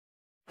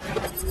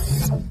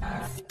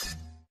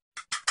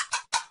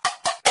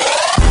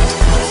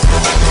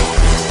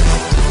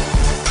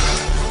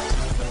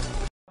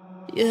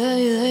Yeah,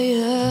 yeah,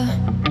 yeah.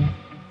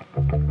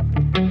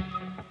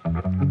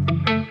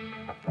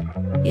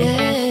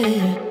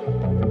 Yeah.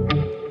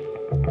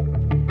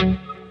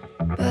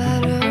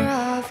 Better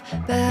off,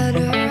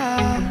 better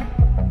off.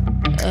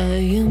 I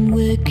am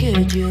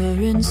wicked,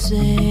 you're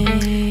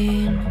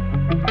insane.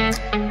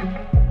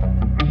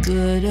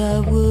 But I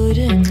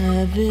wouldn't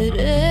have it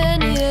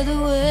any other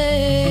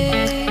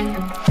way.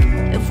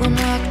 If we're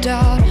knocked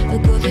out, we'll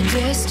go the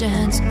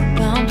distance,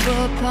 pound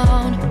for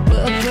pound.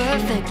 We're a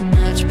perfect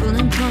match,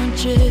 pulling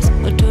punches.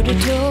 We're toe to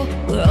toe,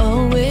 we're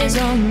always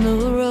on the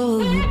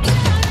road.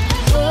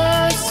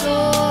 We're so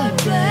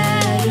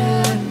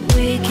better,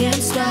 we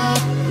can't stop,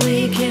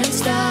 we can't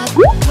stop.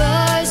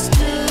 'Cause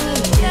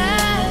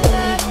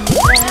together,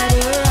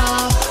 better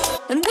off,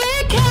 and we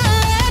can.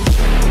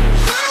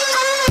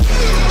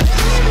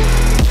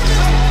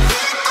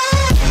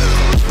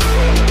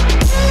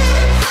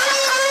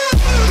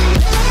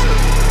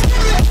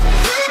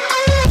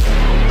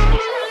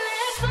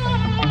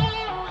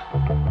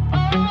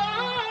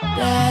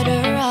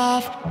 Better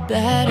off,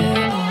 better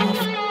off.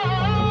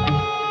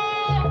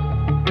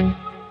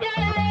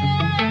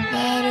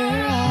 Better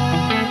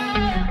off.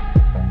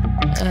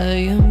 I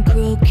am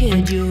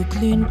crooked, you're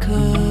clean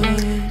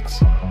cut.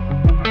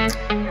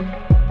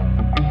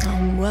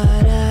 I'm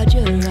wide-eyed,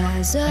 your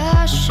eyes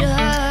are shut.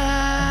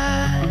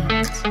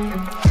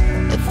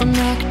 If we're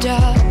knocked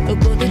out, we'll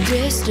go the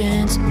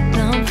distance,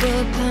 pound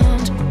for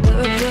pound.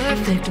 We're a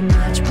perfect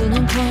match,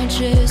 pulling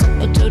punches.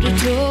 Or toe to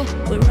toe,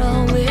 we're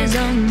always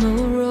on the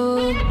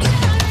road.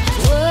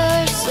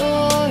 We're so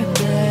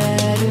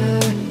better,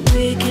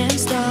 we can't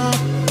stop,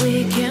 we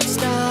can't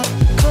stop.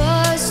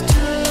 'Cause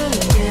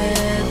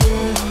together,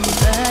 we're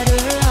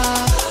better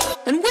off,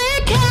 and we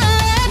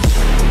can.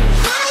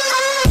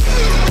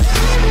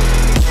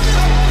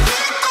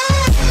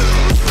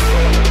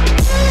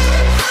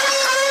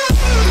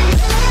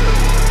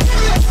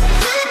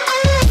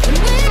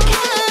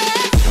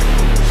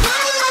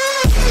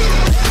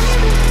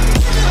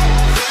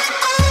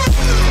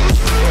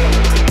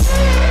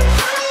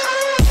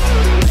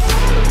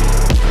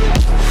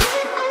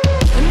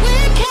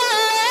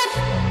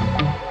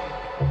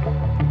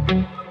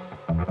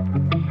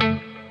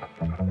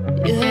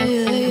 Yeah,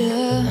 yeah,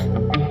 yeah.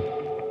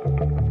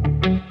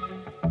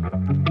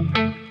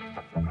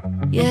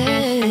 Yeah.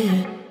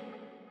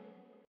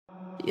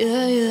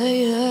 Yeah, yeah,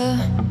 yeah.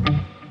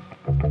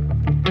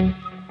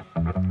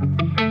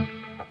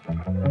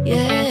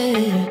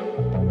 Yeah.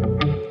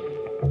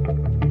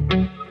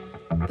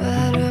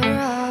 Better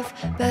off,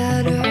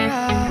 better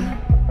off.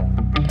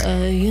 I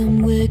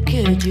am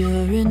wicked,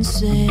 you're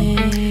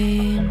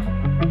insane.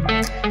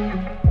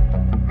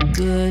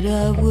 But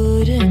I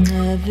wouldn't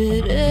have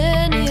it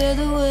any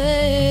other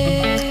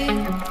way.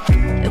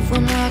 If we're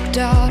knocked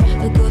out,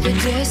 we'll go the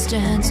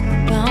distance,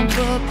 pound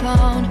for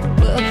pound.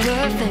 We're a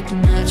perfect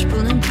match,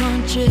 pulling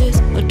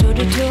punches. We're toe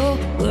to toe,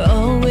 we're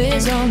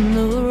always on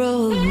the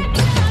road.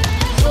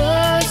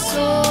 We're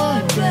so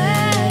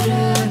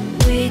better,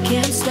 we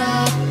can't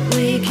stop,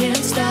 we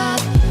can't stop.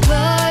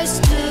 'Cause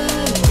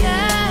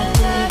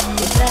together,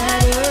 we're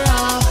better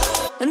off,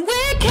 and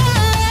we can.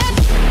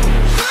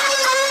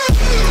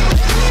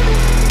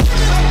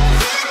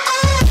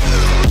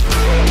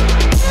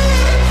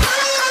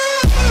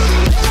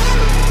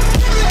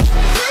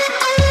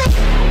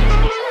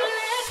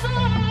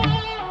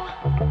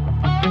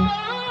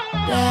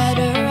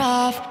 Better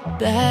off,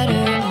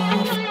 better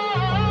off.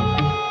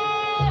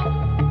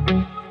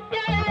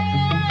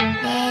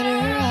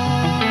 Better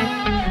off.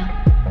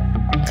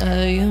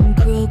 I am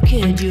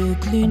crooked, you're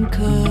clean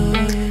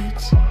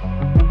cut.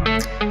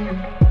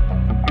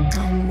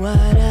 I'm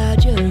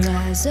wide-eyed, your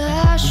eyes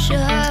are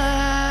shut.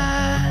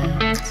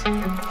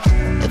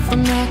 If we're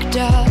knocked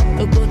out,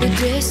 we'll go the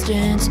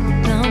distance,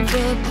 pound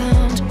for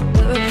pound.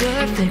 We're a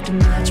perfect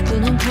match,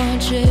 pulling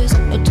punches.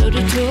 Or toe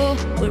to toe,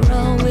 we're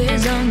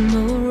always on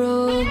the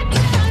road.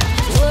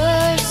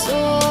 We're so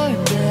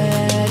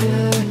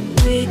better,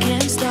 we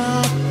can't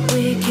stop,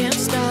 we can't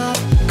stop.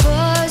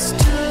 'Cause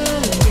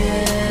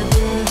together,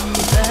 we're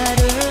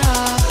better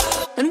off,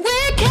 and we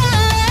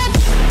can.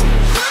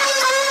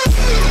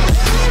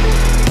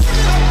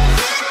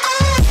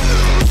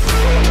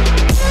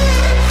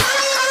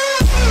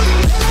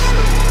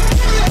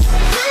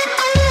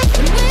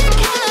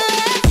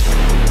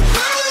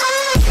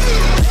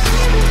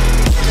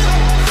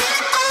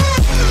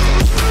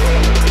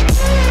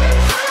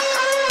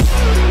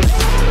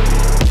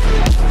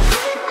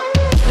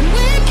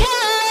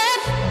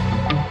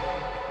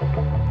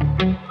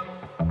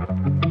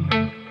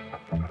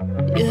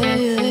 Yeah,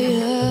 yeah,